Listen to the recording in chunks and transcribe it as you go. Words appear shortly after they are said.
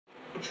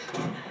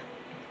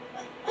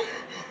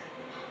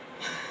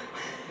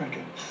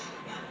Meghan.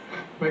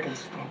 Meghan,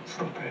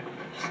 stop it.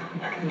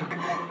 Meghan, look at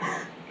me.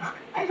 Look.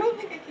 I don't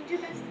think I can do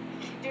this.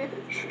 I can't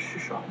do this.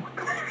 Shh, oh my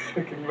God, you're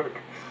shaking. Look,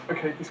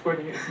 okay, this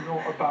wedding is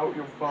not about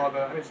your father,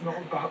 and it's not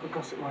about the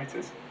gossip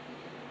writers.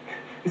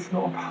 It's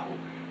not about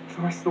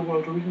the rest of the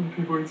world or even the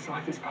people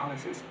inside these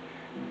palaces.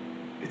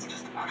 It's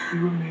just about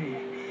you and me.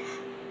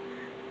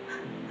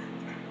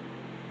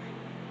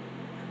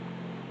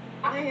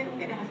 I am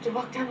gonna have to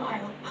walk down the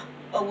aisle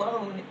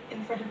alone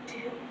in front of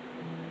 2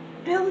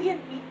 billion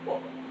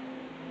people.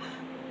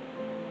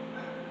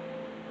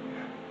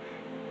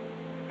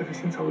 Ever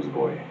since I was a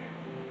boy,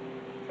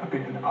 I've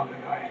been in the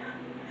public eye.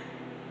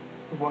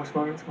 The worst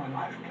moments of my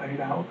life played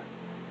out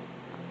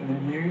in the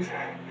news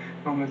and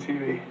on the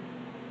TV.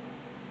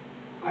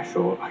 I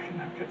thought I could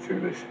never get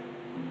through this,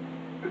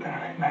 but then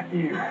I met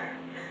you.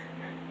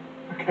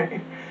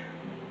 Okay?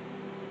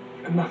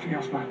 And nothing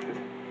else mattered.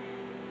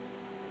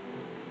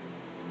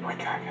 We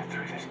can't get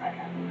through this,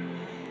 Meghan.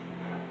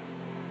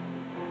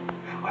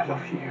 I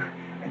love you,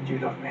 and you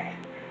love me.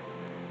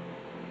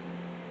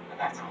 And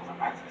that's all that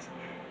matters.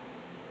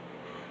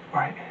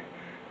 Right?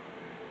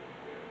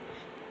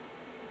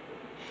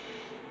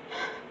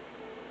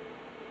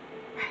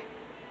 Right.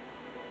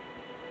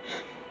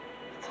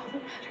 That's all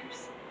that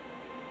matters.